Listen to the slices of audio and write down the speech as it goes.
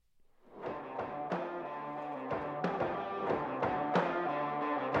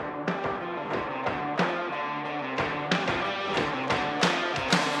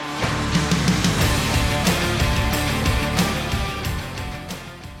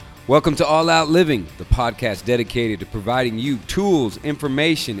Welcome to All Out Living, the podcast dedicated to providing you tools,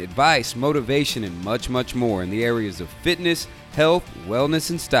 information, advice, motivation, and much, much more in the areas of fitness, health,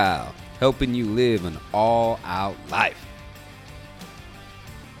 wellness, and style, helping you live an all-out life.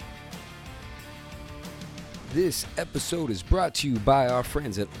 This episode is brought to you by our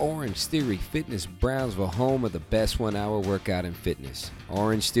friends at Orange Theory Fitness, Brownsville, home of the best 1-hour workout in fitness.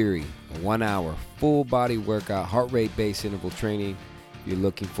 Orange Theory, a 1-hour full-body workout, heart rate-based interval training. If you're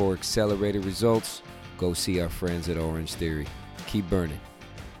looking for accelerated results, go see our friends at Orange Theory. Keep burning.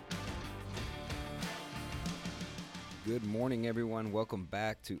 Good morning, everyone. Welcome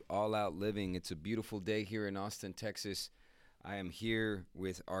back to All Out Living. It's a beautiful day here in Austin, Texas. I am here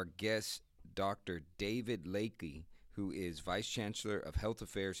with our guest, Dr. David Lakey, who is Vice Chancellor of Health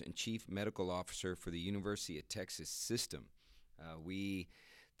Affairs and Chief Medical Officer for the University of Texas System. We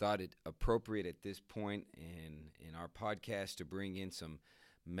thought it appropriate at this point in our podcast to bring in some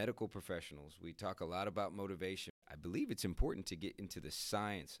medical professionals. We talk a lot about motivation. I believe it's important to get into the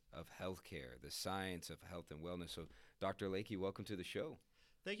science of healthcare, the science of health and wellness. So, Dr. Lakey, welcome to the show.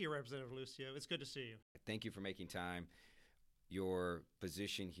 Thank you, Representative Lucio. It's good to see you. Thank you for making time. Your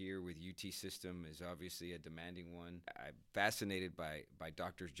position here with UT System is obviously a demanding one. I'm fascinated by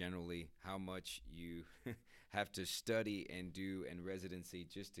doctors generally, how much you have to study and do in residency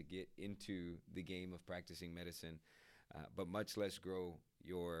just to get into the game of practicing medicine, but much less grow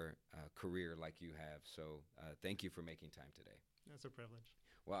your career like you have. So thank you for making time today. That's a privilege.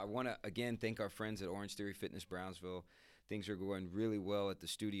 Well, I want to, again, thank our friends at Orange Theory Fitness Brownsville. Things are going really well at the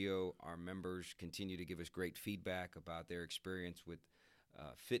studio. Our members continue to give us great feedback about their experience with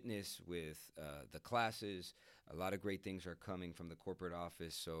fitness, with the classes. A lot of great things are coming from the corporate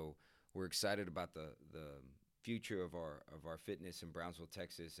office. So we're excited about the future of our fitness in Brownsville,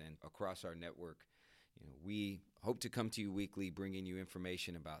 Texas, and across our network. You know, we hope to come to you weekly, bringing you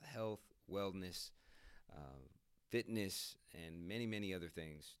information about health, wellness, fitness, and many, many other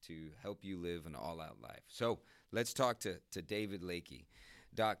things to help you live an all-out life. So let's talk to David Lakey.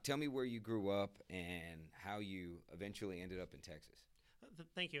 Doc, tell me where you grew up and how you eventually ended up in Texas.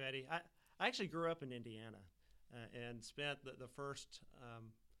 Thank you, Eddie. I actually grew up in Indiana and spent the first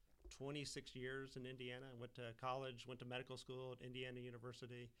 26 years in Indiana. I went to college, went to medical school at Indiana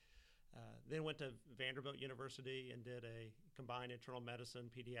University, then went to Vanderbilt University and did a combined internal medicine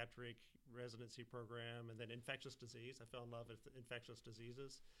pediatric residency program, and then infectious disease. I fell in love with infectious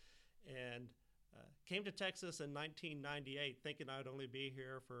diseases and came to Texas in 1998 thinking I'd only be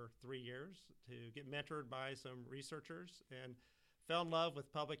here for 3 years to get mentored by some researchers, and fell in love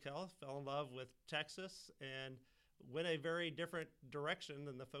with public health, fell in love with Texas, and went a very different direction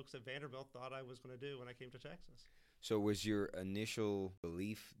than the folks at Vanderbilt thought I was going to do when I came to Texas. So was your initial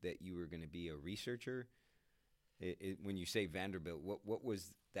belief that you were going to be a researcher? When you say Vanderbilt, what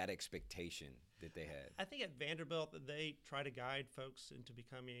was that expectation that they had? I think at Vanderbilt they try to guide folks into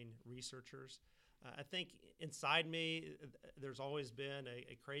becoming researchers. I think inside me there's always been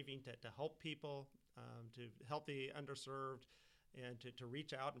a craving to help people, to help the underserved, and to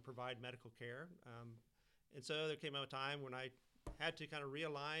reach out and provide medical care. And so there came a time when I had to kind of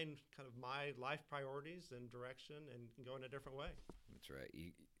realign kind of my life priorities and direction and go in a different way. That's right.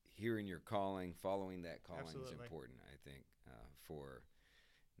 Hearing your calling, following that calling Absolutely. is important, I think, for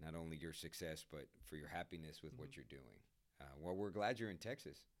not only your success, but for your happiness with what you're doing. Well, we're glad you're in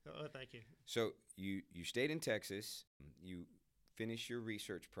Texas. Oh, thank you. So you stayed in Texas, you finished your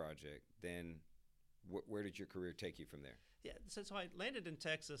research project, then where did your career take you from there? Yeah, so I landed in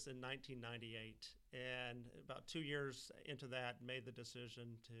Texas in 1998, and about 2 years into that, made the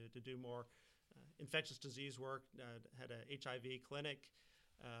decision to do more infectious disease work. Had a HIV clinic,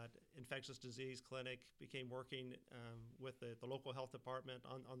 infectious disease clinic, became working with the local health department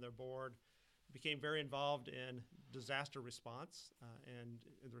on their board, became very involved in disaster response and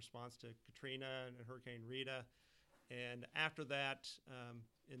in response to Katrina and Hurricane Rita. And after that,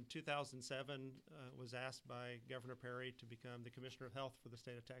 in 2007, was asked by Governor Perry to become the Commissioner of Health for the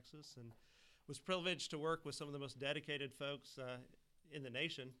state of Texas, and was privileged to work with some of the most dedicated folks in the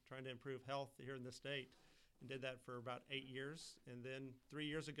nation trying to improve health here in the state, and did that for about 8 years. And then 3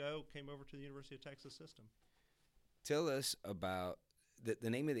 years ago, came over to the University of Texas System. Tell us about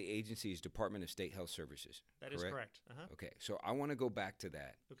the name of the agency is Department of State Health Services. That is correct. Uh-huh. Okay, so I want to go back to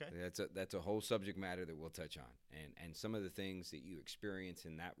that. Okay. That's a whole subject matter that we'll touch on, and some of the things that you experience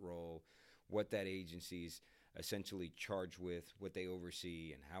in that role, what that agency's essentially charged with, what they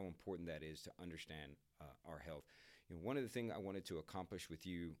oversee, and how important that is to understand our health. You know, one of the things I wanted to accomplish with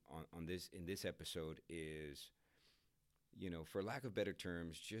you on this in this episode is, you know, for lack of better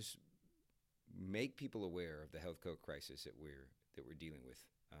terms, just make people aware of the healthcare crisis that we're dealing with.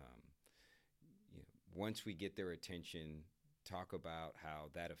 once we get their attention, talk about how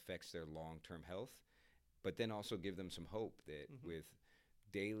that affects their long-term health, but then also give them some hope that with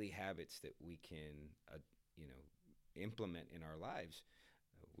daily habits that we can, implement in our lives,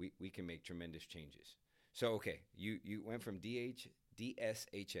 we can make tremendous changes. So, okay, you went from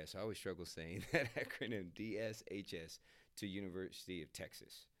DSHS. I always struggle saying that acronym, DSHS, to University of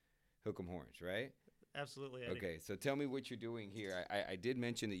Texas. Hook 'em horns, right? Absolutely, Eddie. Okay, so tell me what you're doing here. I did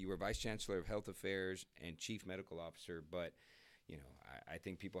mention that you were Vice Chancellor of Health Affairs and Chief Medical Officer, but I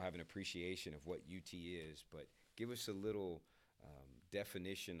think people have an appreciation of what UT is. But give us a little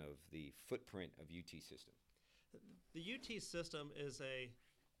definition of the footprint of UT system. The UT system is a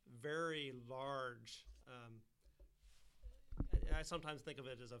very large. I sometimes think of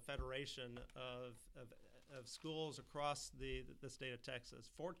it as a federation of schools across the state of Texas.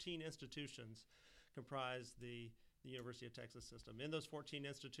 14 institutions comprise the University of Texas system. In those 14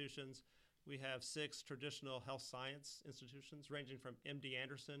 institutions, we have 6 traditional health science institutions, ranging from MD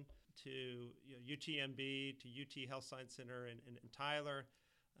Anderson to UTMB to UT Health Science Center in Tyler.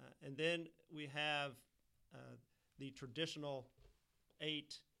 And then we have the traditional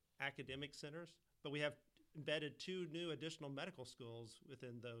 8 academic centers, but we have embedded 2 new additional medical schools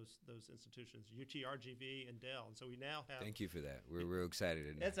within those institutions, UTRGV and Dell. And so we now have. Thank you for that. We're real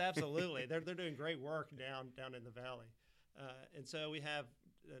excited. It's absolutely. They're doing great work down in the valley. And so we have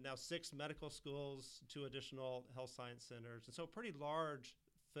now 6 medical schools, 2 additional health science centers, and so a pretty large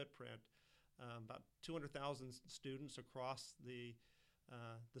footprint. About 200,000 students across the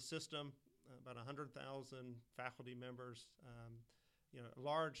system, about 100,000 faculty members.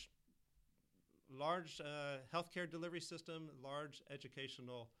 Large healthcare delivery system, large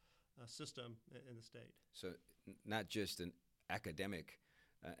educational system in the state. So not just an academic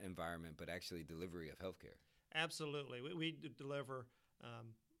environment, but actually delivery of healthcare. Absolutely. We deliver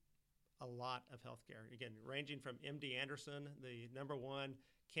a lot of healthcare. Again, ranging from MD Anderson, the #1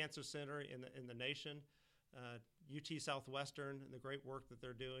 cancer center in the nation, UT Southwestern, and the great work that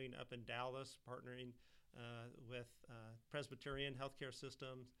they're doing up in Dallas, partnering with Presbyterian healthcare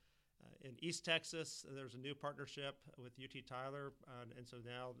systems. In East Texas, there's a new partnership with UT Tyler, and so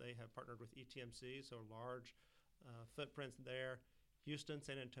now they have partnered with ETMC, so large footprints there. Houston,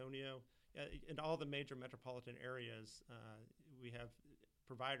 San Antonio, in all the major metropolitan areas, we have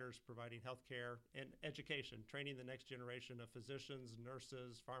providers providing healthcare and education, training the next generation of physicians,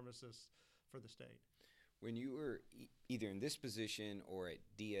 nurses, pharmacists for the state. When you were either in this position or at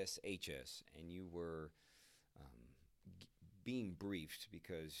DSHS, and you were being briefed,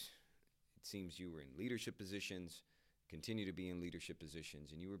 because it seems you were in leadership positions, continue to be in leadership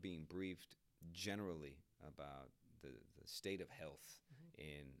positions, and you were being briefed generally about the state of health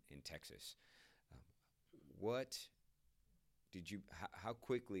in Texas. How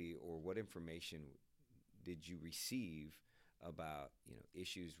quickly, or what information did you receive about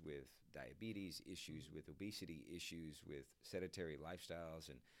issues with diabetes, issues with obesity, issues with sedentary lifestyles,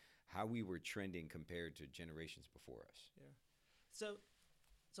 and how we were trending compared to generations before us? Yeah.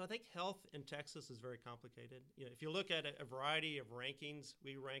 So I think health in Texas is very complicated. If you look at a variety of rankings,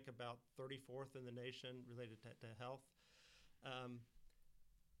 we rank about 34th in the nation related to health.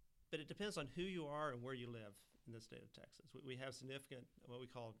 But it depends on who you are and where you live in the state of Texas. We have significant what we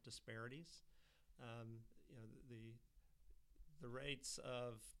call disparities. The rates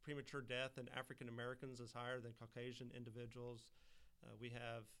of premature death in African Americans is higher than Caucasian individuals. We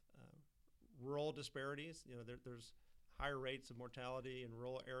have rural disparities. There's higher rates of mortality in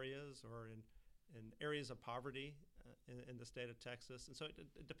rural areas or in areas of poverty in the state of Texas. And so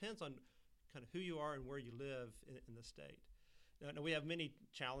it depends on kind of who you are and where you live in the state. Now we have many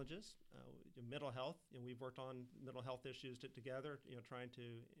challenges. Mental health, we've worked on mental health issues together, trying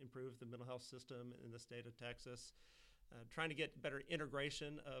to improve the mental health system in the state of Texas, trying to get better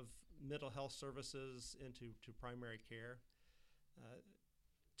integration of mental health services into primary care.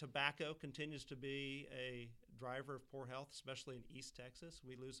 Tobacco continues to be a driver of poor health, especially in East Texas.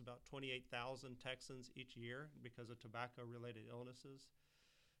 We lose about 28,000 Texans each year because of tobacco-related illnesses.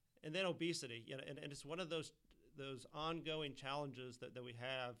 And then obesity, and it's one of those ongoing challenges that we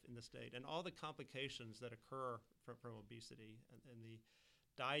have in the state, and all the complications that occur from obesity, and the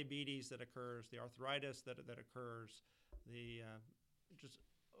diabetes that occurs, the arthritis that occurs, the just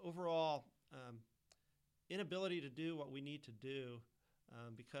overall inability to do what we need to do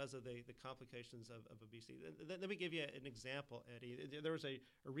because of the complications of obesity. Let me give you an example, Eddie. There was a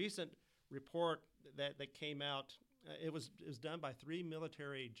recent report that came out. It was done by 3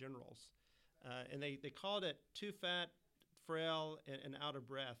 military generals, and they called it Too Fat, Frail, and Out of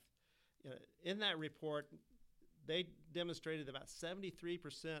Breath. In that report, they demonstrated that about 73%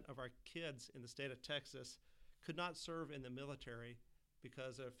 of our kids in the state of Texas could not serve in the military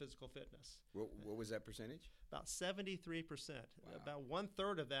because of physical fitness. What was that percentage? About 73%. Wow. About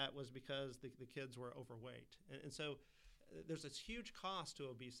one-third of that was because the kids were overweight. And so there's this huge cost to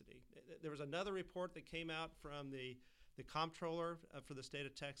obesity. There was another report that came out from the comptroller for the state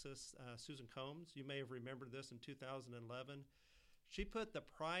of Texas, Susan Combs. You may have remembered this in 2011. She put the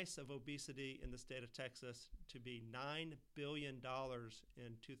price of obesity in the state of Texas to be $9 billion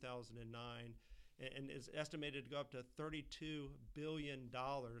in 2009, and is estimated to go up to $32 billion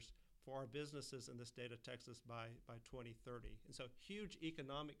for our businesses in the state of Texas by 2030. And so huge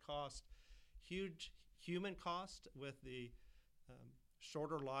economic cost, huge human cost with the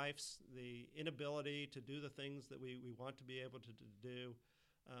shorter lives, the inability to do the things that we want to be able to do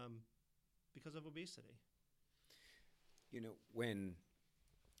because of obesity. You know, when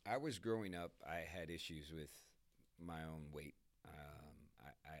I was growing up, I had issues with my own weight.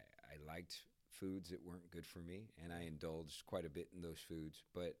 I liked foods that weren't good for me, and I indulged quite a bit in those foods.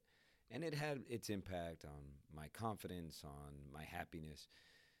 And it had its impact on my confidence, on my happiness.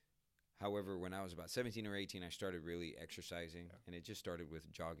 However, when I was about 17 or 18, I started really exercising, and it just started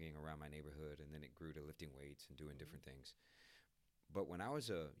with jogging around my neighborhood, and then it grew to lifting weights and doing different things. But when I was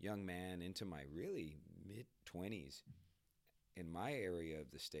a young man into my really mid-20s, in my area of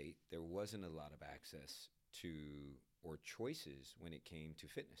the state, there wasn't a lot of access to or choices when it came to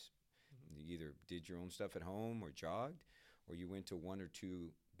fitness. You either did your own stuff at home or jogged, or you went to one or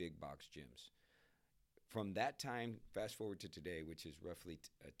two big box gyms. From that time, fast forward to today, which is roughly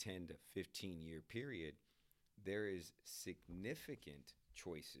a 10 to 15 year period, there is significant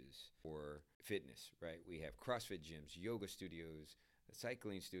choices for fitness, right? We have CrossFit gyms, yoga studios,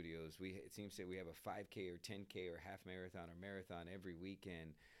 cycling studios. It seems that we have a 5K or 10K or half marathon or marathon every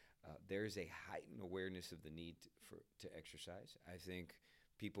weekend. There's a heightened awareness of the need to exercise. I think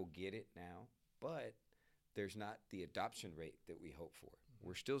people get it now, but there's not the adoption rate that we hope for. Mm-hmm.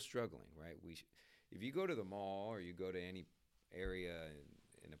 We're still struggling, right? If you go to the mall or you go to any area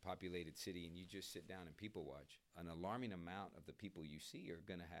in a populated city and you just sit down and people watch, an alarming amount of the people you see are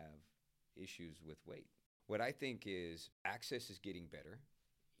going to have issues with weight. What I think is access is getting better,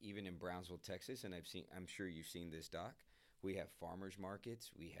 even in Brownsville, Texas, and I'm sure you've seen this, Doc. We have farmers markets.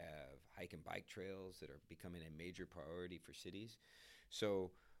 We have hike and bike trails that are becoming a major priority for cities.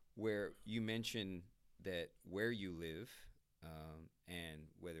 So where you mentioned that where you live and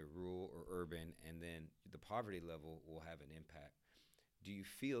whether rural or urban, and then the poverty level will have an impact. Do you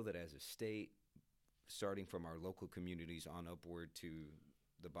feel that as a state, starting from our local communities on upward to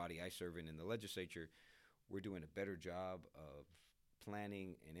the body I serve in the legislature, we're doing a better job of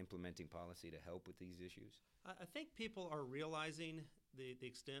planning and implementing policy to help with these issues? I think people are realizing the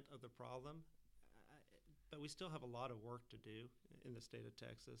extent of the problem, but we still have a lot of work to do in the state of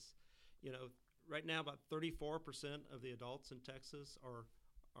Texas. You know, right now about 34% of the adults in Texas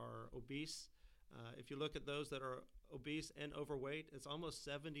are obese. If you look at those that are obese and overweight, it's almost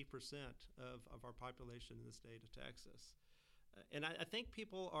 70% of our population in the state of Texas. And I think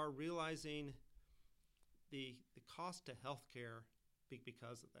people are realizing the cost to healthcare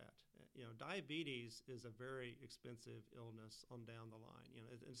because of that. You know, diabetes is a very expensive illness on down the line. You know,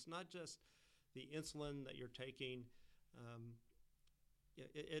 it's not just the insulin that you're taking.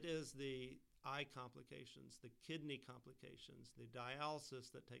 It is the eye complications, the kidney complications, the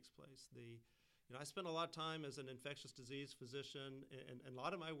dialysis that takes place. I spent a lot of time as an infectious disease physician, and a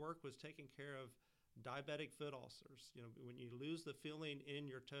lot of my work was taking care of diabetic foot ulcers. You know, when you lose the feeling in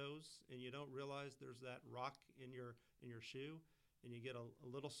your toes and you don't realize there's that rock in your shoe, and you get a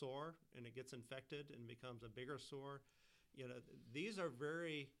little sore and it gets infected and becomes a bigger sore. You know, these are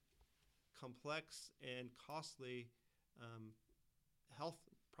very complex and costly health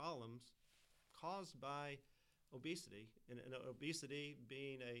problems caused by obesity, and obesity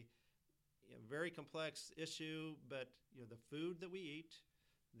being a very complex issue. But the food that we eat,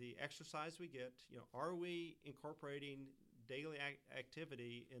 the exercise we get, are we incorporating daily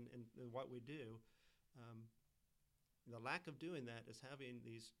activity in what we do? The lack of doing that is having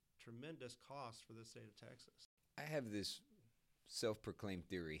these tremendous costs for the state of Texas. I have this self-proclaimed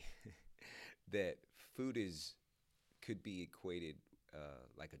theory that food could be equated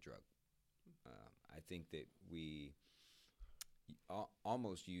like a drug. I think that we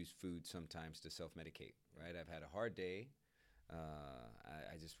almost use food sometimes to self-medicate, right? I've had a hard day.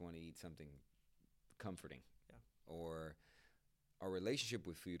 I just want to eat something comforting. Yeah. Or our relationship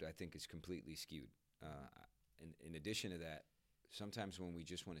with food, I think, is completely skewed. In addition to that, sometimes when we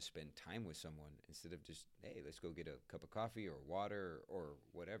just want to spend time with someone, instead of just, hey, let's go get a cup of coffee or water or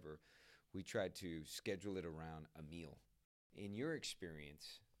whatever, we tried to schedule it around a meal. In your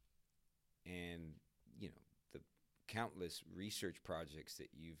experience, and the countless research projects that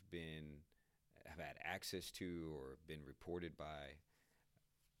you've been have had access to or been reported by,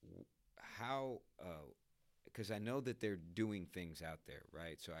 how because I know that they're doing things out there,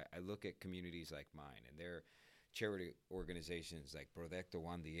 right? So I look at communities like mine, and there are charity organizations like Proyecto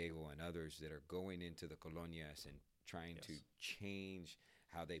Juan Diego and others that are going into the colonias and trying to change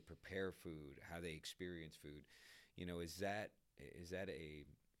how they prepare food, how they experience food. Is that a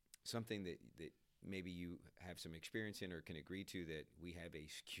something that maybe you have some experience in or can agree to, that we have a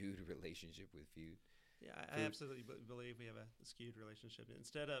skewed relationship with food? Yeah, I absolutely believe we have a skewed relationship.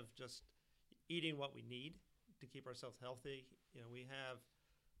 Instead of just eating what we need to keep ourselves healthy, we have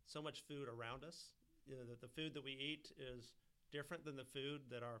so much food around us. The food that we eat is different than the food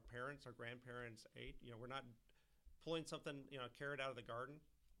that our parents, our grandparents ate. We're not pulling something, a carrot out of the garden,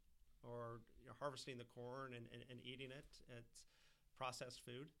 or harvesting the corn and eating it. It's processed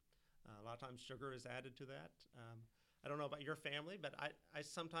food. A lot of times sugar is added to that. I don't know about your family, but I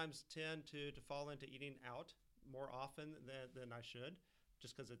sometimes tend to fall into eating out more often than I should,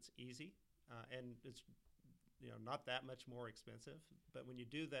 just because it's easy and it's not that much more expensive. But when you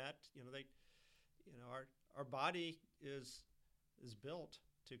do that, our body is built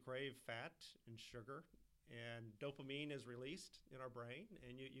to crave fat and sugar, and dopamine is released in our brain,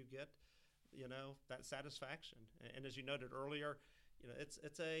 and you get that satisfaction. And as you noted earlier,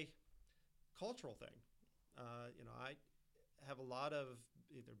 it's a cultural thing. I have a lot of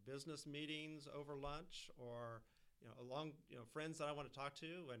either business meetings over lunch or friends that I want to talk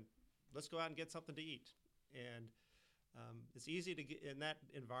to, and let's go out and get something to eat. And it's easy to get in that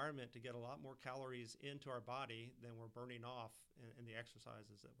environment to get a lot more calories into our body than we're burning off in the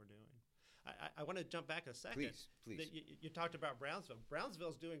exercises that we're doing. I want to jump back a second. Please. You talked about Brownsville.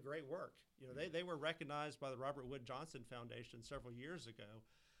 Brownsville's doing great work. They were recognized by the Robert Wood Johnson Foundation several years ago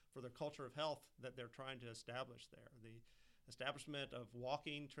for their culture of health that they're trying to establish there. The establishment of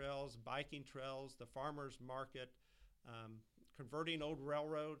walking trails, biking trails, the farmers market, converting old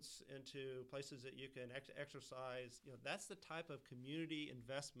railroads into places that you can exercise. That's the type of community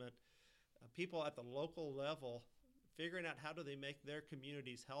investment. People at the local level figuring out how do they make their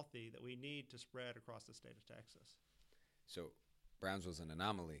communities healthy that we need to spread across the state of Texas. So Brownsville's an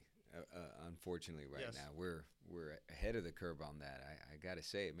anomaly, unfortunately, right Yes. now. We're ahead of the curve on that. I got to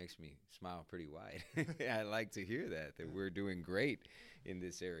say, it makes me smile pretty wide. I like to hear that we're doing great in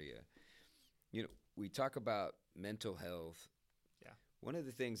this area. We talk about mental health. Yeah. One of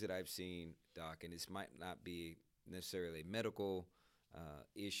the things that I've seen, Doc, and this might not be necessarily a medical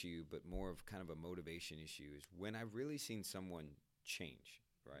issue, but more of kind of a motivation issue, is when I've really seen someone change,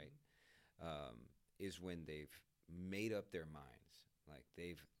 right, is when they've made up their minds. Like,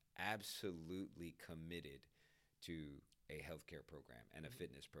 they've absolutely committed to a healthcare program and a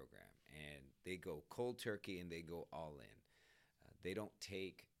fitness program, and they go cold turkey and they go all in. They don't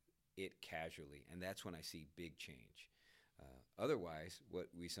take it casually, and that's when I see big change. Otherwise, what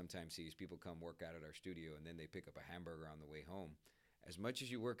we sometimes see is people come work out at our studio and then they pick up a hamburger on the way home. As much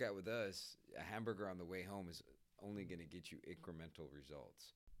as you work out with us, a hamburger on the way home is only going to get you incremental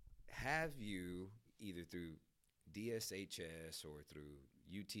results. Have you, either through DSHS or through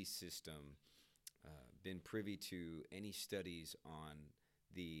UT system, been privy to any studies on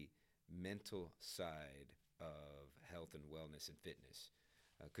the mental side of health and wellness and fitness?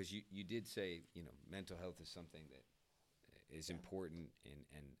 Because you did say, mental health is something that is important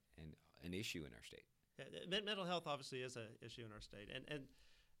and an issue in our state. Yeah, mental health obviously is an issue in our state,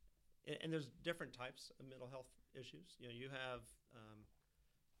 and there's different types of mental health issues. You have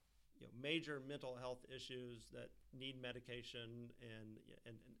major mental health issues that need medication,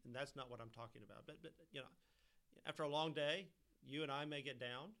 and that's not what I'm talking about. But after a long day, you and I may get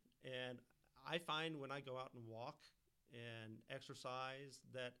down, and I find when I go out and walk and exercise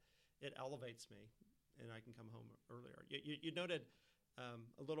that it elevates me, and I can come home earlier. You noted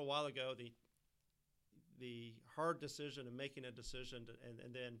a little while ago the hard decision of making a decision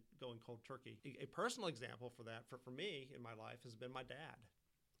and then going cold turkey. A personal example for that, for me in my life, has been my dad.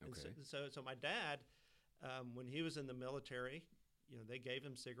 Okay. And so my dad, when he was in the military, they gave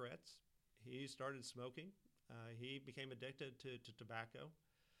him cigarettes. He started smoking. He became addicted to tobacco.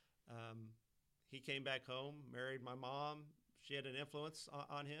 He came back home, married my mom. She had an influence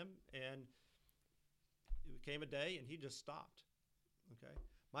on him, and it came a day, and he just stopped. Okay.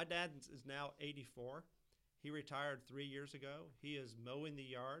 My dad is now 84. He retired 3 years ago. He is mowing the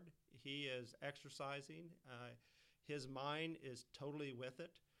yard. He is exercising. His mind is totally with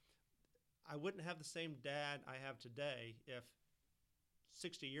it. I wouldn't have the same dad I have today if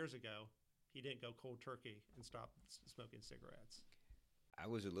 60 years ago he didn't go cold turkey and stop smoking cigarettes. I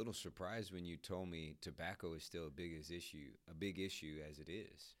was a little surprised when you told me tobacco is still a big issue as it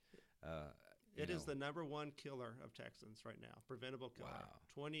is. It is the number one killer of Texans right now, preventable killer. Wow.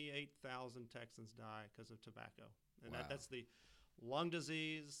 28,000 Texans die because of tobacco. And Wow. that's the lung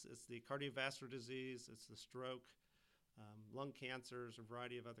disease, it's the cardiovascular disease, it's the stroke, lung cancers, a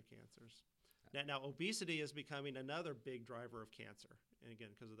variety of other cancers. Now, obesity is becoming another big driver of cancer, and again,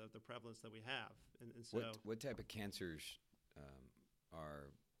 because of the prevalence that we have. And so, What type of cancers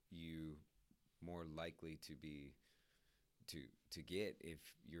are you more likely to get if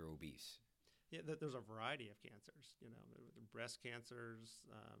you're obese? yeah, there's a variety of cancers. The breast cancers,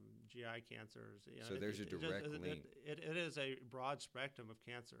 GI cancers. So there's a direct link. It is a broad spectrum of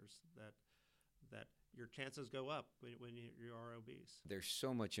cancers that your chances go up when you are obese. There's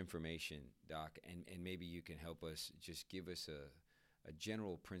so much information, Doc, and maybe you can help us, just give us a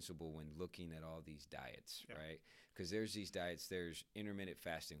general principle when looking at all these diets, Yeah. right? Because there's these diets, there's intermittent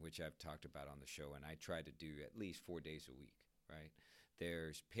fasting, which I've talked about on the show, and I try to do at least 4 days a week, right?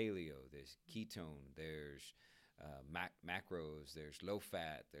 There's paleo, there's ketone, there's macros, there's low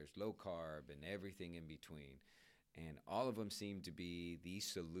fat, there's low carb, and everything in between. And all of them seem to be the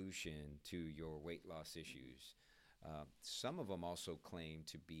solution to your weight loss issues. Some of them also claim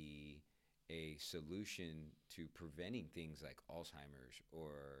to be a solution to preventing things like Alzheimer's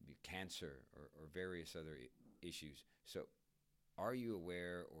or cancer or various other issues. So are you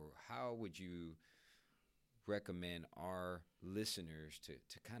aware, or how would you recommend our listeners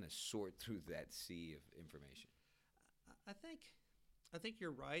to kind of sort through that sea of information? I think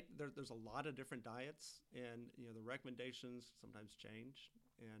you're right. There's a lot of different diets, and the recommendations sometimes change.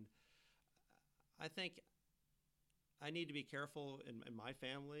 And I think I need to be careful in my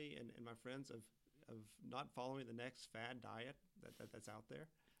family and my friends of not following the next fad diet that's out there,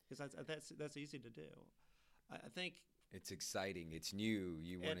 because that's easy to do. I think it's exciting. It's new.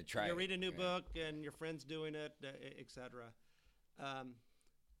 You want to try it. You read a new book, and your friend's doing it, etc.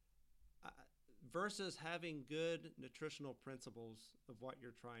 Versus having good nutritional principles of what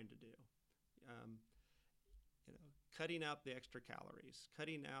you're trying to do. Cutting out the extra calories,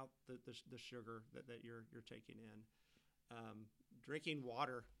 cutting out the sugar that you're taking in, drinking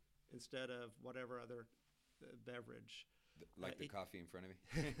water instead of whatever other beverage. Like the coffee in front of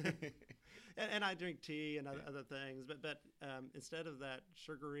me? and I drink tea and other things, but instead of that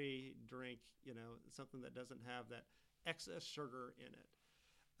sugary drink, something that doesn't have that excess sugar in it.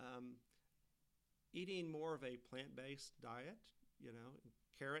 Eating more of a plant-based diet,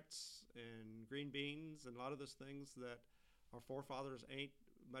 carrots and green beans and a lot of those things that our forefathers ate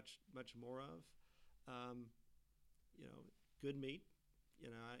much more of. Good meat.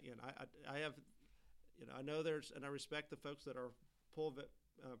 I have, I know there's, and I respect the folks that are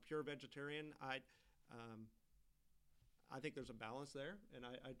pure vegetarian. I think there's a balance there, and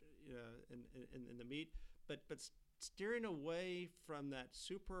in the meat, but steering away from that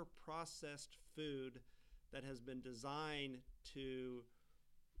super processed food that has been designed to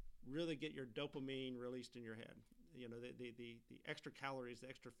really get your dopamine released in your head. The extra calories, the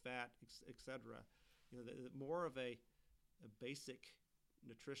extra fat, etc. More of a basic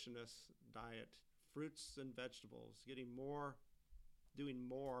nutritionist diet, fruits and vegetables, doing more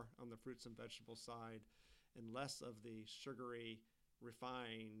on the fruits and vegetable side, and less of the sugary,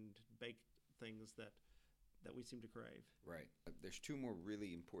 refined, baked things that we seem to crave. Right. There's 2 more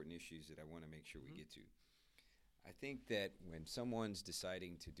really important issues that I want to make sure we get to. I think that when someone's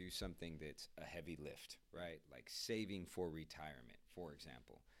deciding to do something that's a heavy lift, right, like saving for retirement, for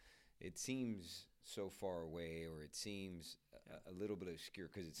example, it seems so far away, or it seems a little bit obscure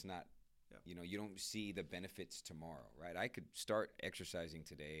because it's not, you don't see the benefits tomorrow, right? I could start exercising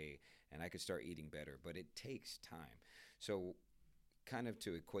today and I could start eating better, but it takes time. So kind of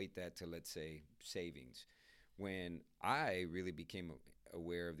to equate that to, let's say, savings. When I really became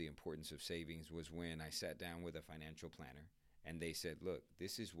aware of the importance of savings was when I sat down with a financial planner and they said, look,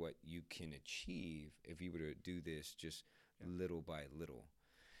 this is what you can achieve if you were to do this just little by little.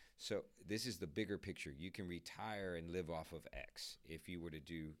 So this is the bigger picture. You can retire and live off of X if you were to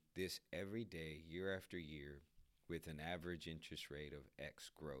do this every day, year after year, with an average interest rate of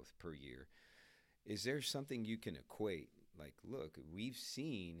X growth per year. Is there something you can equate? Like, look, we've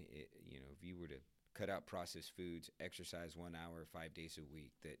seen, if you were to cut out processed foods, exercise 1 hour, 5 days a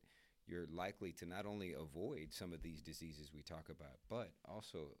week, that you're likely to not only avoid some of these diseases we talk about, but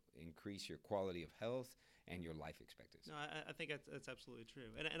also increase your quality of health and your life expectancy. No, I think that's absolutely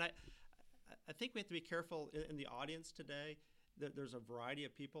true. And I think we have to be careful in the audience today. There's a variety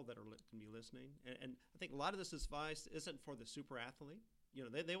of people that can be listening. And I think a lot of this advice isn't for the super athlete.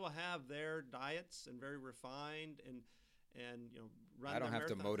 they will have their diets and very refined and run. I don't have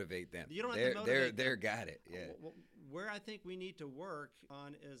to marathons. motivate them. You don't have to motivate they're them. got it. Yeah. Where I think we need to work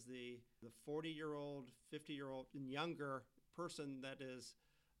on is the 40-year-old, 50-year-old, and younger person that is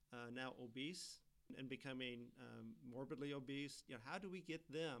now obese and becoming morbidly obese. How do we get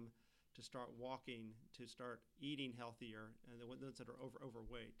them to start walking, to start eating healthier, and the ones that are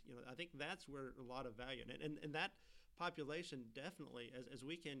overweight? I think that's where a lot of value, and that population definitely, as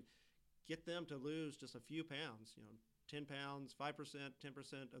we can get them to lose just a few pounds, 10 pounds, 5%, 10%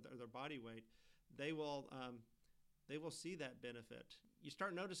 of their body weight, they will see that benefit. You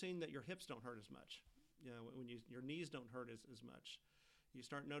start noticing that your hips don't hurt as much. When your knees don't hurt as much. You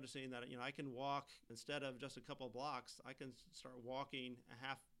start noticing that I can walk instead of just a couple of blocks. I can start walking a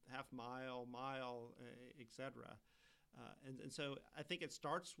half mile, etc. And so I think it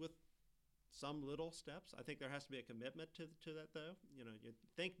starts with some little steps. I think there has to be a commitment to that, though. You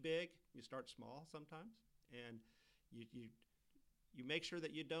think big, you start small sometimes, and you make sure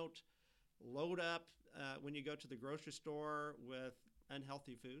that you don't load up when you go to the grocery store with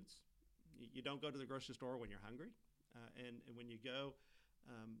unhealthy foods. You don't go to the grocery store when you're hungry, and when you go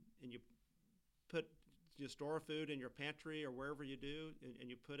and you store food in your pantry or wherever you do, and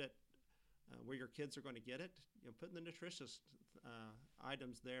you put it where your kids are going to get it. Put the nutritious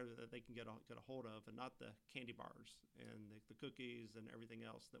items there that they can get a hold of, and not the candy bars and the cookies and everything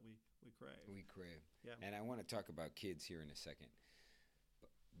else that we crave. We crave. Yeah. And I want to talk about kids here in a second.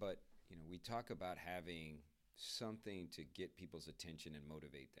 But we talk about having something to get people's attention and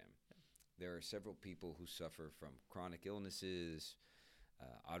motivate them. There are several people who suffer from chronic illnesses,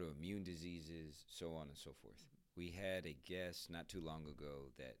 autoimmune diseases, so on and so forth. We had a guest not too long ago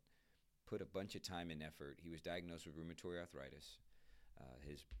that put a bunch of time and effort. He was diagnosed with rheumatoid arthritis.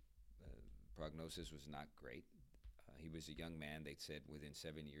 His prognosis was not great. He was a young man. They said within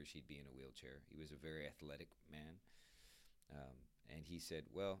 7 years he'd be in a wheelchair. He was a very athletic man. And he said,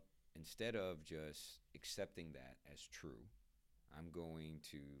 well, instead of just accepting that as true, I'm going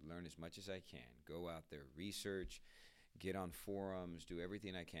to learn as much as I can, go out there, research, get on forums, do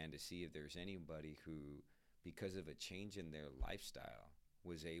everything I can to see if there's anybody who, because of a change in their lifestyle,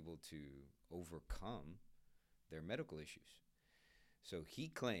 was able to overcome their medical issues. So he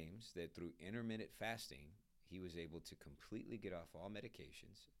claims that through intermittent fasting, he was able to completely get off all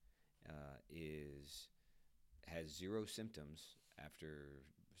medications, has zero symptoms after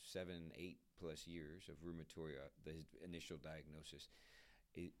 7, 8 plus years of rheumatoid, the initial diagnosis.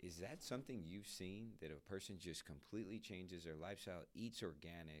 Is that something you've seen, that a person just completely changes their lifestyle, eats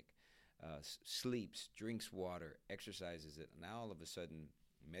organic, sleeps, drinks water, exercises it, and now all of a sudden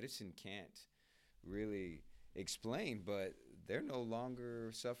medicine can't really explain, but they're no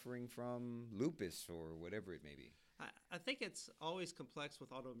longer suffering from lupus or whatever it may be? I think it's always complex with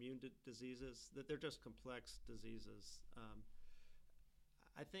autoimmune diseases, that they're just complex diseases.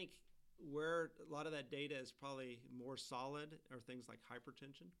 I think where a lot of that data is probably more solid are things like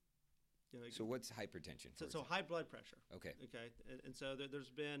hypertension. So what's hypertension? So high blood pressure. Okay. And so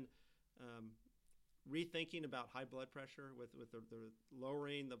there's been rethinking about high blood pressure with the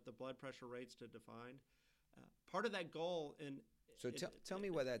lowering the blood pressure rates to defined. Part of that goal tell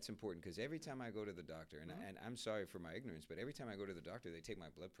me why that's important, because every time I go to the doctor, and I'm sorry for my ignorance, but every time I go to the doctor, they take my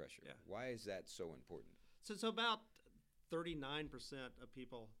blood pressure. Yeah. Why is that so important? So about 39% of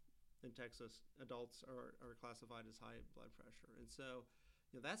people in Texas, adults, are classified as high blood pressure. And so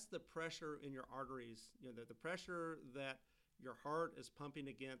that's the pressure in your arteries, the pressure that your heart is pumping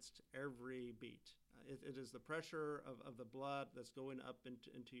against every beat. It is the pressure of the blood that's going up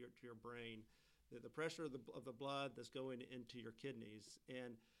into your brain, the pressure of the blood that's going into your kidneys.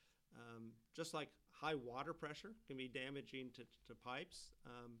 And just like high water pressure can be damaging to pipes,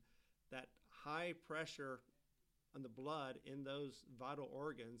 that high pressure on the blood in those vital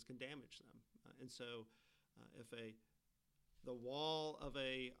organs can damage them. And so if the wall of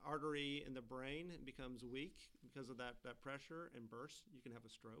a artery in the brain becomes weak because of that pressure and bursts, you can have a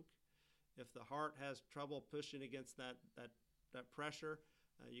stroke. If the heart has trouble pushing against that pressure,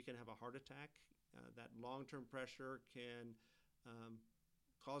 you can have a heart attack. That long-term pressure can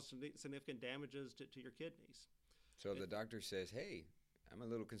cause significant damages to your kidneys. So the doctor says, hey, I'm a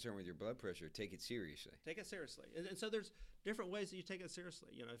little concerned with your blood pressure. Take it seriously. Take it seriously. And so there's different ways that you take it seriously.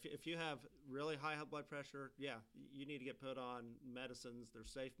 If you have really high blood pressure, you need to get put on medicines. They're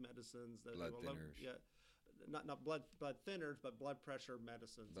safe medicines. Blood thinners. Not blood thinners, but blood pressure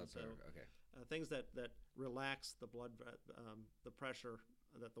medicines. Okay. Things that relax the blood, the pressure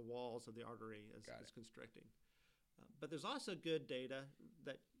that the walls of the artery is constricting. But there's also good data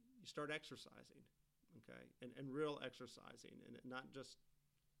that you start exercising. okay, and real exercising, and not just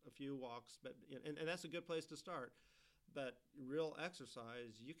a few walks, but and that's a good place to start. But real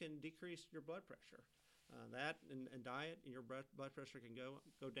exercise, you can decrease your blood pressure. That and diet, and your blood pressure can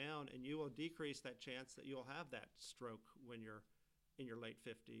go down, and you will decrease that chance that you'll have that stroke when you're in your late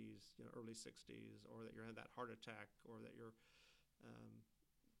 50s, early 60s, or that you're having that heart attack, or that you're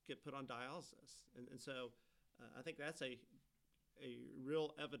get put on dialysis. And so I think that's a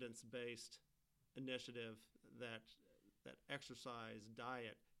real evidence-based initiative that exercise,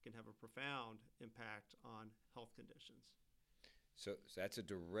 diet can have a profound impact on health conditions. So that's a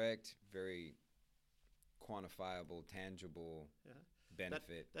direct, very quantifiable, tangible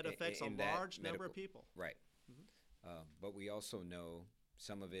benefit. That affects a large number of people. Right. Mm-hmm. But we also know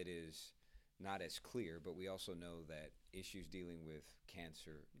some of it is not as clear, but we also know that issues dealing with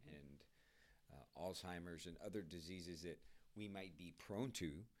cancer mm-hmm. and Alzheimer's and other diseases that we might be prone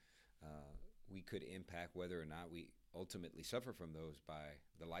to, we could impact whether or not we ultimately suffer from those by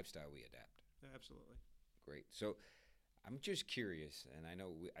the lifestyle we adapt. Absolutely. Great. So I'm just curious, and I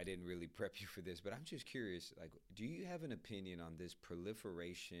know I didn't really prep you for this, but I'm just curious, like, do you have an opinion on this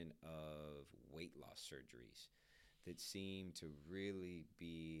proliferation of weight loss surgeries that seem to really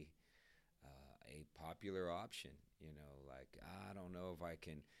be a popular option? Like, I don't know if I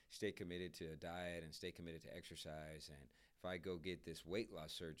can stay committed to a diet and stay committed to exercise, and if I go get this weight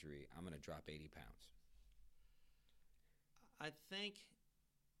loss surgery, I'm going to drop 80 pounds. I think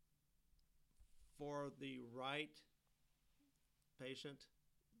for the right patient,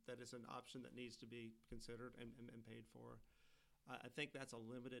 that is an option that needs to be considered and paid for. I think that's a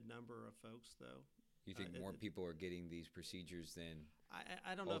limited number of folks, though. You think more people are getting these procedures than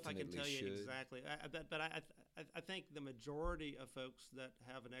I don't know if I can tell you exactly, but I think the majority of folks that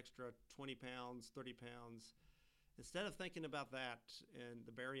have an extra 20 pounds, 30 pounds, instead of thinking about that and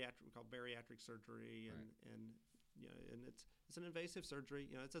the we call bariatric surgery, and it's an invasive surgery.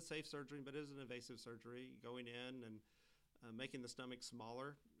 It's a safe surgery, but it is an invasive surgery, going in and making the stomach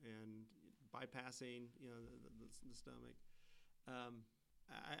smaller and bypassing the stomach.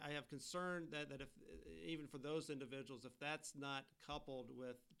 I have concern that if even for those individuals, if that's not coupled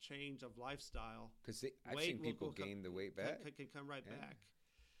with change of lifestyle, because I've seen people gain the weight back, can come right back.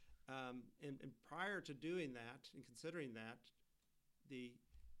 And prior to doing that and considering that,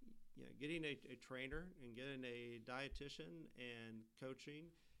 getting a trainer and getting a dietitian and coaching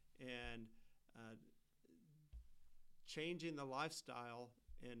and changing the lifestyle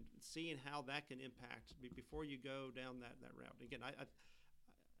and seeing how that can impact before you go down that route. Again,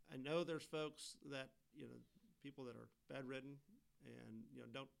 I know there's folks that people that are bedridden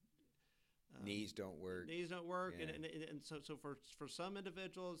and don't knees don't work. Yeah. And so for some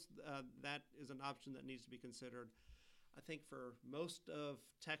individuals, that is an option that needs to be considered. I think for most of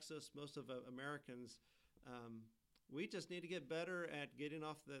Texas, most of Americans, we just need to get better at getting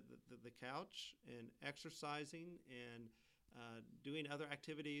off the couch and exercising and doing other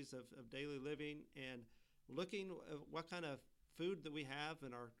activities of daily living and looking at what kind of food that we have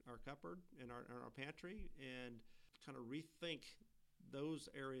in our cupboard, in our pantry, and kind of rethink those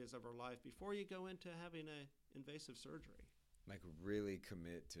areas of our life before you go into having an invasive surgery. Like really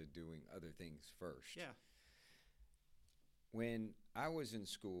commit to doing other things first. Yeah. When I was in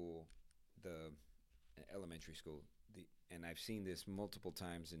school, the elementary school, and I've seen this multiple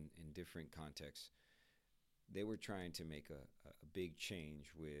times in different contexts, they were trying to make a big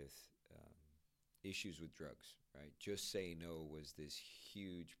change with issues with drugs, right? Just Say No was this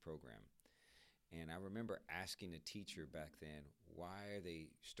huge program. And I remember asking a teacher back then, why are they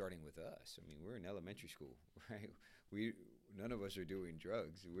starting with us? I mean, we're in elementary school, right? None of us are doing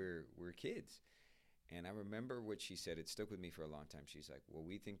drugs. We're kids. And I remember what she said. It stuck with me for a long time. She's like, well,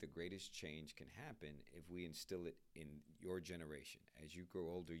 we think the greatest change can happen if we instill it in your generation. As you grow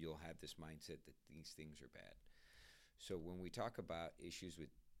older, you'll have this mindset that these things are bad. So when we talk about issues with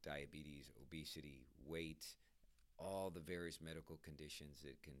diabetes, obesity, weight, all the various medical conditions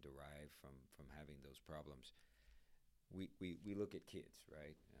that can derive from having those problems, we look at kids,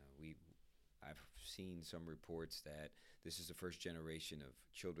 right? I've seen some reports that this is the first generation of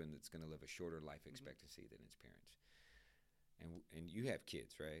children that's going to live a shorter life expectancy than its parents. And you have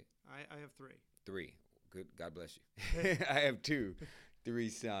kids, right? I have three. Three. Good. God bless you. I have two. Three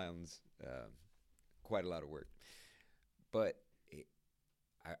sounds quite a lot of work. But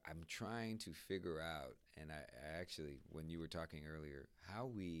I'm trying to figure out, and I actually, when you were talking earlier, how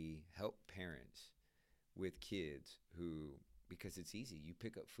we help parents with kids who, because it's easy, you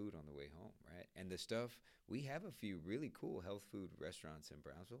pick up food on the way home, right? And the stuff, we have a few really cool health food restaurants in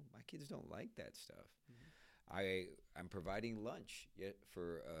Brownsville. My kids don't like that stuff. I'm providing lunch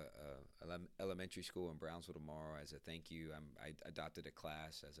for elementary school in Brownsville tomorrow as a thank you. I adopted a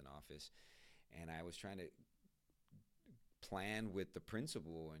class as an office, and I was trying to plan with the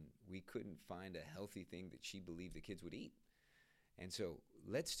principal, and we couldn't find a healthy thing that she believed the kids would eat. And so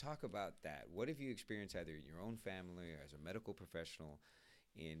let's talk about that. What have you experienced either in your own family or as a medical professional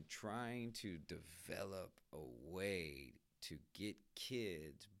in trying to develop a way to get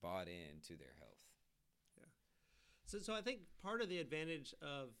kids bought into their health? So I think part of the advantage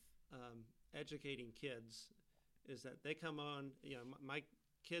of educating kids is that they come on, my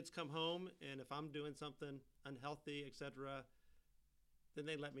kids come home, and if I'm doing something unhealthy, etc., then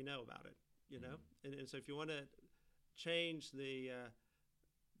they let me know about it, And so if you want to change the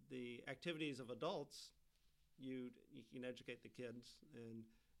activities of adults, you can educate the kids, and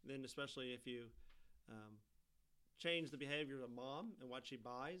then especially if you change the behavior of mom and what she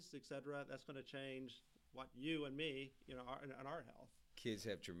buys, etc., that's going to change what you and me, are in our health. Kids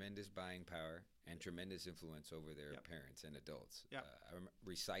have tremendous buying power and tremendous influence over their parents and adults.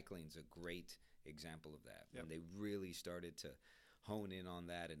 Recycling is a great example of that. When they really started to hone in on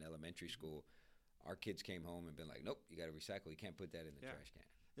that in elementary school, our kids came home and been like, nope, you got to recycle. You can't put that in the trash can.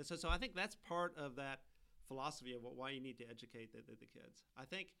 And so I think that's part of that philosophy of why you need to educate the kids. I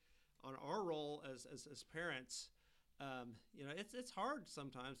think on our role as parents, it's hard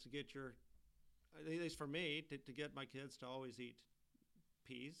sometimes to get at least for me, to get my kids to always eat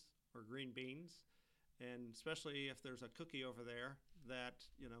peas or green beans, and especially if there's a cookie over there that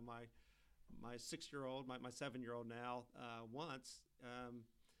my 6-year-old, my 7-year-old now wants.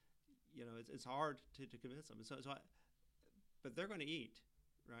 It's hard to convince them. But they're going to eat,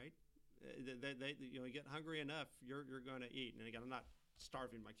 right? They you get hungry enough, you're going to eat. And again, I'm not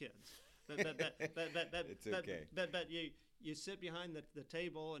starving my kids. It's okay. But you sit behind the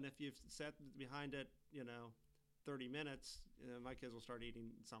table, and if you've sat behind it, 30 minutes, my kids will start eating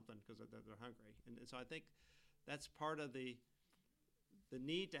something because they're hungry. And so I think that's part of the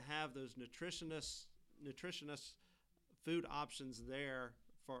need to have those nutritious food options there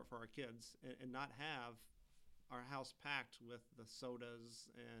for our kids, and not have our house packed with the sodas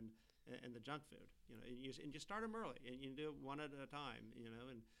and the junk food. And you start them early, and you do it one at a time,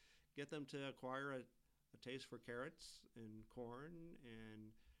 and get them to acquire a taste for carrots and corn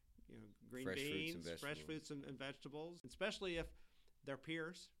and green beans, fresh fruits and vegetables, especially if their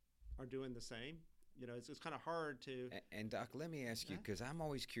peers are doing the same. It's kind of hard to. And Doc, let me ask you, because I'm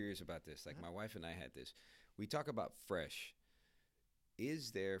always curious about this. Like my wife and I had this. We talk about fresh.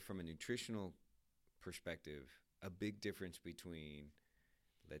 Is there, from a nutritional perspective, a big difference between,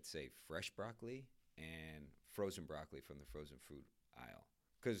 let's say, fresh broccoli and frozen broccoli from the frozen food aisle?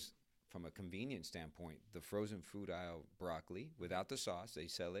 Because from a convenience standpoint, the frozen food aisle broccoli, without the sauce, they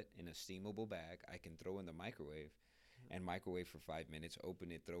sell it in a steamable bag. I can throw in the microwave and microwave for 5 minutes,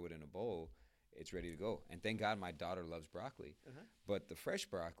 open it, throw it in a bowl. It's ready to go. And thank God my daughter loves broccoli. But the fresh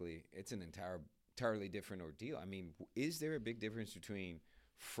broccoli, it's an entirely different ordeal. I mean, is there a big difference between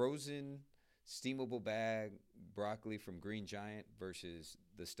frozen, steamable bag broccoli from Green Giant versus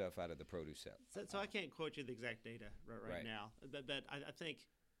the stuff out of the produce sale? So I can't quote you the exact data right now. But I think,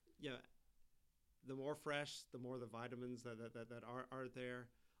 the more fresh, the more the vitamins that are there.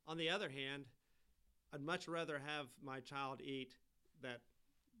 On the other hand, I'd much rather have my child eat that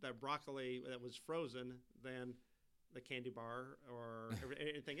broccoli that was frozen than the candy bar or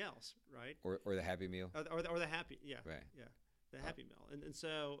anything else, right? Or the Happy Meal. Or the Happy, right. The Happy Meal. And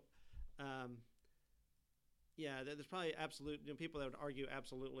so, there's probably people that would argue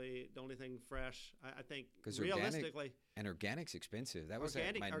absolutely the only thing fresh. I think realistically, organic's expensive. That was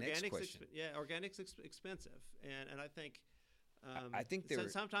my next question. Organic's expensive, and I think I think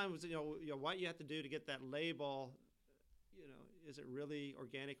sometimes what you have to do to get that label. Is it really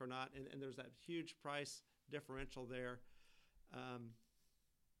organic or not? And there's that huge price differential there.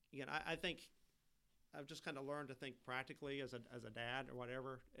 Again, I think I've just kind of learned to think practically as a dad or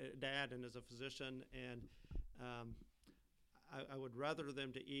whatever, dad and as a physician, and I would rather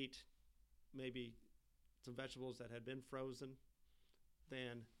them to eat maybe some vegetables that had been frozen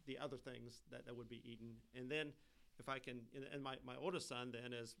than the other things that would be eaten. And then if I can, and my oldest son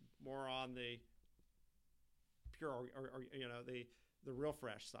then is more on the pure or the real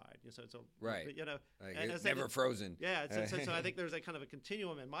fresh side. So right. Like and it's never frozen. Yeah. So I think there's a kind of a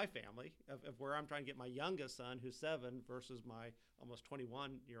continuum in my family of where I'm trying to get my youngest son, who's 7, versus my almost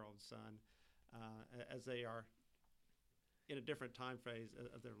 21-year-old son, as they are in a different time phase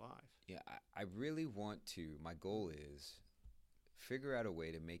of their life. Yeah, I really want to. My goal is figure out a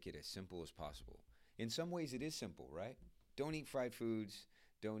way to make it as simple as possible. In some ways, it is simple, right? Don't eat fried foods.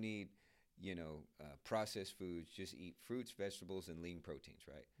 Don't eat, processed foods. Just eat fruits, vegetables, and lean proteins,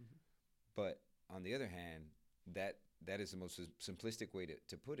 right? Mm-hmm. But on the other hand, that is the most simplistic way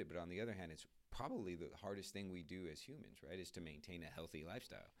to put it. But on the other hand, it's probably the hardest thing we do as humans, right? Is to maintain a healthy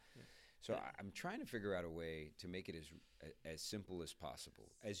lifestyle. Yeah. So I'm trying to figure out a way to make it as simple as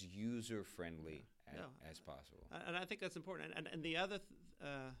possible, as user friendly as possible. And I think that's important. And the other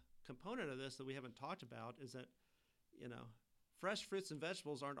component of this that we haven't talked about is that, fresh fruits and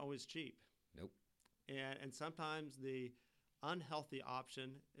vegetables aren't always cheap. Nope. And sometimes the unhealthy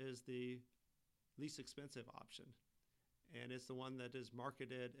option is the least expensive option. And it's the one that is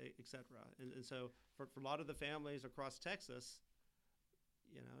marketed, et cetera. And so for a lot of the families across Texas,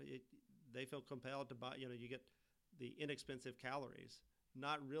 they feel compelled to buy, you get the inexpensive calories,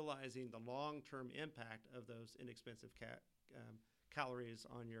 not realizing the long-term impact of those inexpensive calories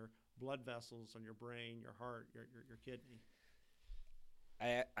on your blood vessels, on your brain, your heart, your kidney.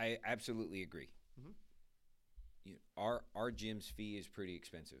 I absolutely agree. Mm-hmm. Our gym's fee is pretty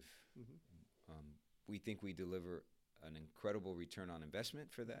expensive. Mm-hmm. We think we deliver an incredible return on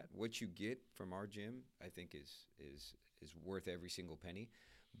investment for that. What you get from our gym, I think, is worth every single penny.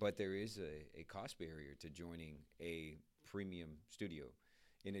 But there is a cost barrier to joining a premium studio.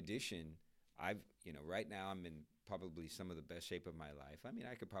 In addition, right now I'm in probably some of the best shape of my life. I mean,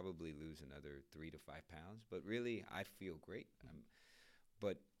 I could probably lose another 3 to 5 pounds, but really I feel great.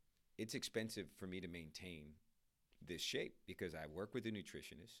 But it's expensive for me to maintain this shape because I work with a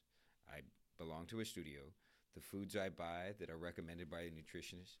nutritionist. I belong to a studio. The foods I buy that are recommended by a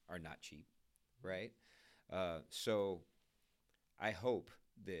nutritionist are not cheap, right? So I hope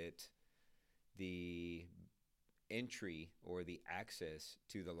that the entry or the access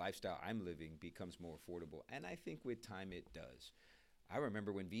to the lifestyle I'm living becomes more affordable. And I think with time it does. I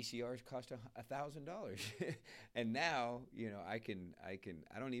remember when VCRs cost $1,000 and now, I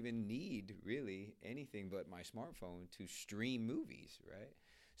don't even need really anything but my smartphone to stream movies, right?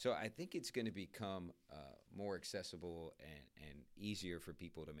 So I think it's going to become more accessible and easier for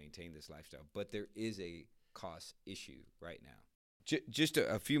people to maintain this lifestyle. But there is a cost issue right now. Just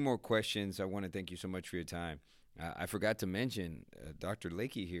a few more questions. I want to thank you so much for your time. I forgot to mention, Dr.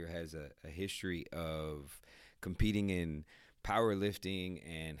 Lakey here has a history of competing in powerlifting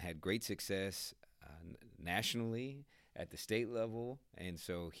and had great success nationally at the state level. And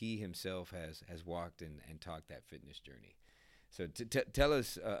so he himself has walked and talked that fitness journey. So tell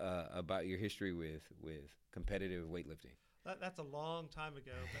us about your history with competitive weightlifting. That's a long time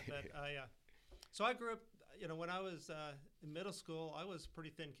ago. So I grew up, when I was in middle school, I was a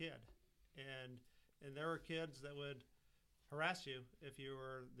pretty thin kid. And there were kids that would harass you if you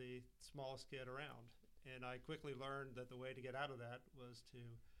were the smallest kid around. And I quickly learned that the way to get out of that was to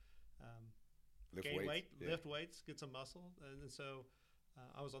gain weight, lift weights, get some muscle. And so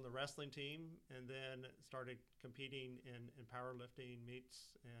I was on the wrestling team and then started competing in powerlifting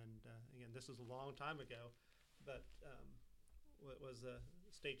meets. And again, this was a long time ago, but was a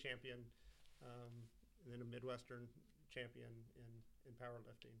state champion and then a Midwestern champion in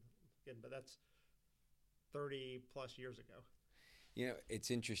powerlifting. Again, but that's 30 plus years ago.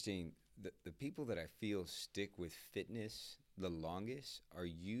 It's interesting. The people that I feel stick with fitness the longest are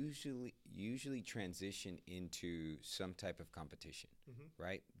usually transition into some type of competition, mm-hmm.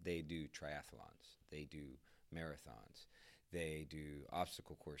 right? They do triathlons, they do marathons, they do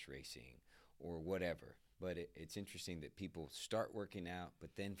obstacle course racing or whatever. But it's interesting that people start working out,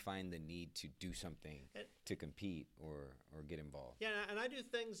 but then find the need to do something to compete or get involved. Yeah, and I do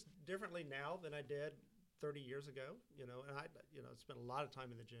things differently now than I did 30 years ago, and I spent a lot of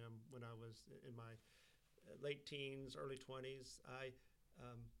time in the gym when I was in my late teens, early 20s.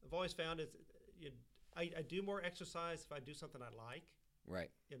 I've always found I do more exercise if I do something I like,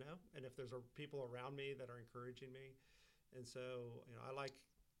 right? And if there's people around me that are encouraging me, and so I like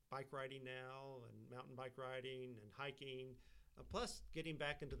bike riding now and mountain bike riding and hiking, plus getting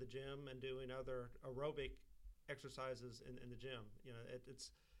back into the gym and doing other aerobic exercises in the gym.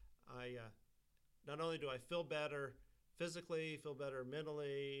 Not only do I feel better physically, feel better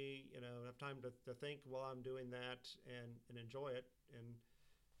mentally, have time to think while I'm doing that and enjoy it. And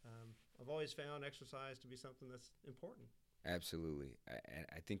I've always found exercise to be something that's important. Absolutely.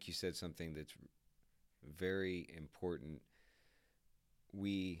 I think you said something that's very important.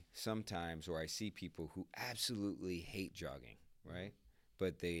 We sometimes, or I see people who absolutely hate jogging, right?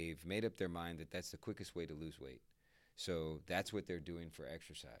 But they've made up their mind that that's the quickest way to lose weight. So that's what they're doing for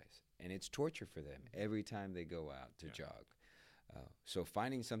exercise. And it's torture for them every time they go out to jog. So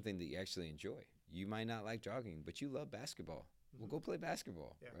finding something that you actually enjoy. You might not like jogging, but you love basketball. Mm-hmm. Well, go play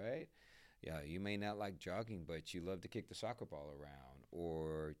basketball, right? Yeah, you may not like jogging, but you love to kick the soccer ball around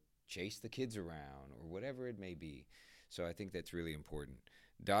or chase the kids around or whatever it may be. So I think that's really important.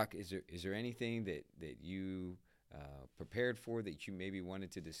 Doc, is there anything that you prepared for that you maybe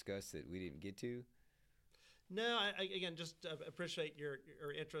wanted to discuss that we didn't get to? No, I again, just appreciate your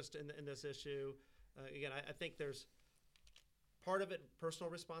interest in this issue. Again, I think there's part of it personal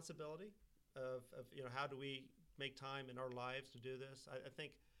responsibility of how do we make time in our lives to do this. I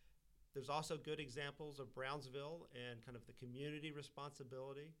think there's also good examples of Brownsville and kind of the community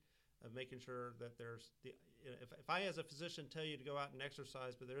responsibility of making sure that there's if I as a physician tell you to go out and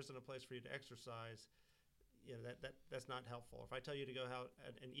exercise, but there isn't a place for you to exercise, that's not helpful. If I tell you to go out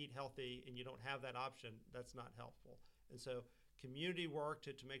and eat healthy and you don't have that option, that's not helpful. And so community work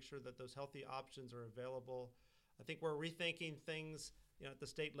to make sure that those healthy options are available. I think we're rethinking things at the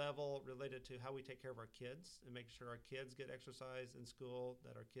state level related to how we take care of our kids and make sure our kids get exercise in school,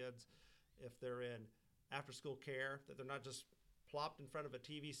 that our kids, if they're in after school care, that they're not just plopped in front of a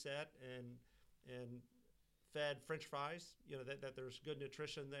TV set and fed French fries, that there's good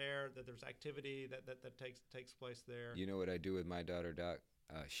nutrition there, that there's activity that takes place there. You know what I do with my daughter, Doc?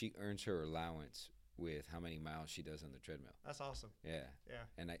 She earns her allowance with how many miles she does on the treadmill. That's awesome. Yeah. Yeah.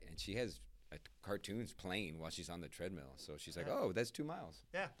 And she has cartoons playing while she's on the treadmill. So she's like, oh, that's 2 miles.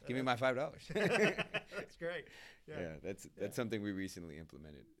 Yeah. Give me my $5. That's great. Yeah, that's something we recently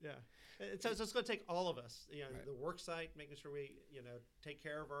implemented. Yeah. So it's going to take all of us, right. The work site, making sure we, take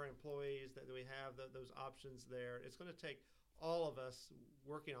care of our employees, that we have those options there. It's going to take all of us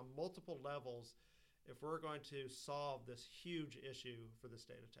working on multiple levels if we're going to solve this huge issue for the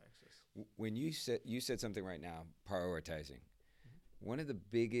state of Texas. When you said something right now, prioritizing. Mm-hmm. One of the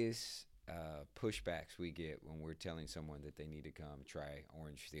biggest pushbacks we get when we're telling someone that they need to come try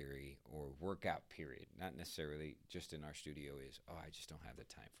Orange Theory or workout period, not necessarily just in our studio, is, I just don't have the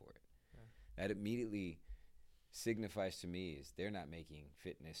time for it. Yeah. That immediately signifies to me is they're not making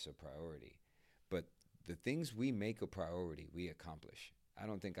fitness a priority. But the things we make a priority, we accomplish. I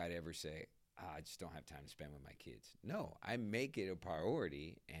don't think I'd ever say, I just don't have time to spend with my kids. No, I make it a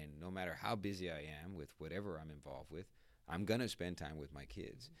priority, and no matter how busy I am with whatever I'm involved with, I'm going to spend time with my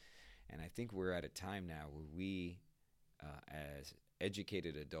kids. Mm-hmm. And I think we're at a time now where we, as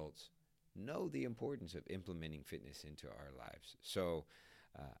educated adults, know the importance of implementing fitness into our lives. So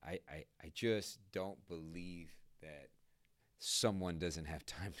I just don't believe that someone doesn't have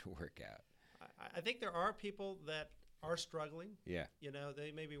time to work out. I think there are people that are struggling. Yeah.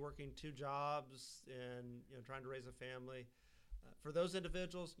 They may be working 2 jobs and trying to raise a family. For those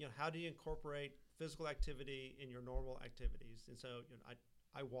individuals, how do you incorporate physical activity in your normal activities? And so,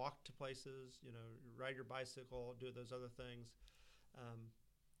 I walk to places, ride your bicycle, do those other things.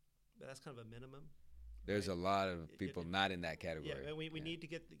 But that's kind of a minimum. There's a lot of people not in that category. Yeah, we need to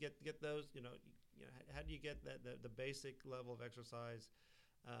get those. How do you get the basic level of exercise?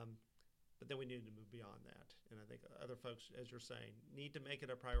 But then we need to move beyond that. And I think other folks, as you're saying, need to make it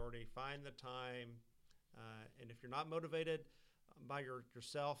a priority. Find the time. And if you're not motivated by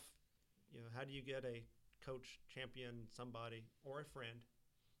yourself, how do you get a coach, champion, somebody, or a friend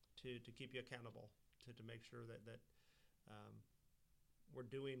to keep you accountable, to make sure that we're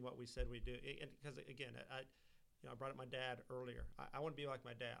doing what we said we do? Because again, I brought up my dad earlier. I want to be like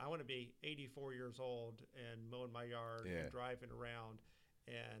my dad. I want to be 84 years old and mowing my yard and driving around.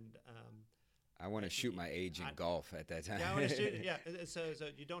 And I want to shoot my age in golf at that time. Yeah, I want to shoot. Yeah, so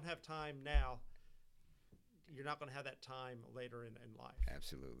you don't have time now. You're not going to have that time later in life.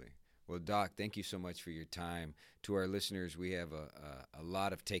 Absolutely. Well, Doc, thank you so much for your time. To our listeners, we have a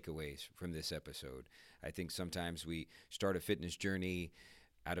lot of takeaways from this episode. I think sometimes we start a fitness journey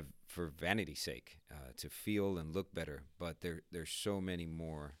for vanity's sake, to feel and look better, but there's so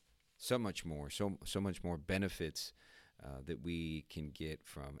much more benefits that we can get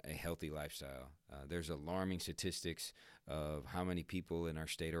from a healthy lifestyle. There's alarming statistics of how many people in our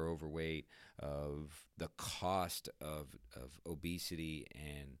state are overweight, of the cost of obesity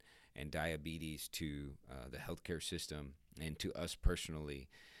and diabetes to the healthcare system and to us personally.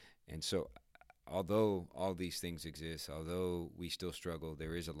 And so although all these things exist, although we still struggle,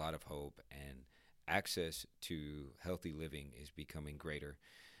 there is a lot of hope, and access to healthy living is becoming greater.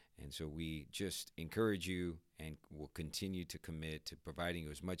 And so we just encourage you, and will continue to commit to providing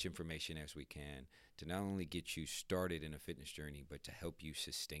you as much information as we can to not only get you started in a fitness journey, but to help you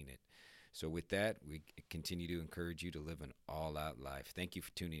sustain it. So with that, we continue to encourage you to live an all-out life. Thank you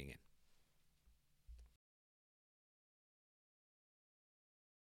for tuning in.